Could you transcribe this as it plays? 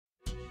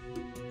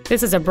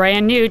This is a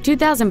brand new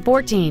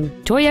 2014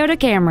 Toyota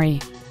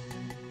Camry.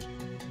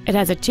 It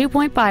has a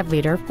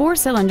 2.5-liter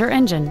four-cylinder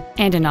engine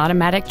and an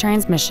automatic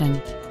transmission.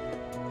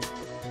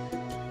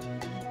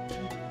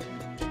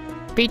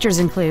 Features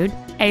include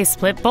a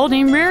split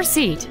folding rear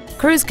seat,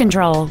 cruise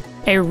control,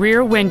 a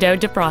rear window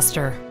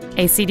defroster,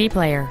 a CD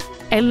player,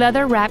 a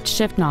leather-wrapped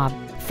shift knob,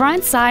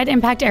 front side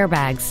impact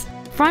airbags,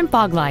 front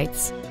fog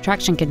lights,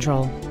 traction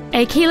control,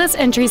 a keyless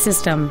entry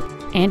system,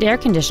 and air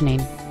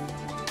conditioning.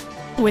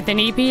 With an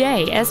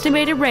EPA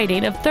estimated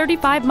rating of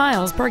 35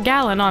 miles per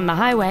gallon on the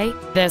highway,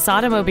 this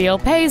automobile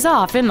pays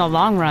off in the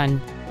long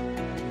run.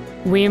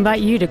 We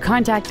invite you to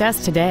contact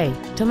us today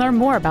to learn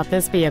more about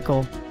this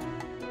vehicle.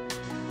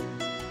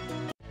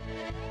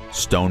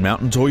 Stone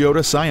Mountain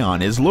Toyota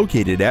Scion is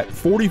located at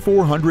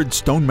 4400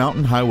 Stone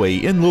Mountain Highway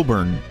in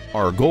Lilburn.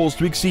 Our goal is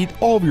to exceed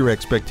all of your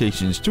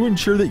expectations to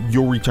ensure that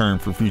you'll return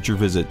for future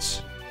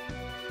visits.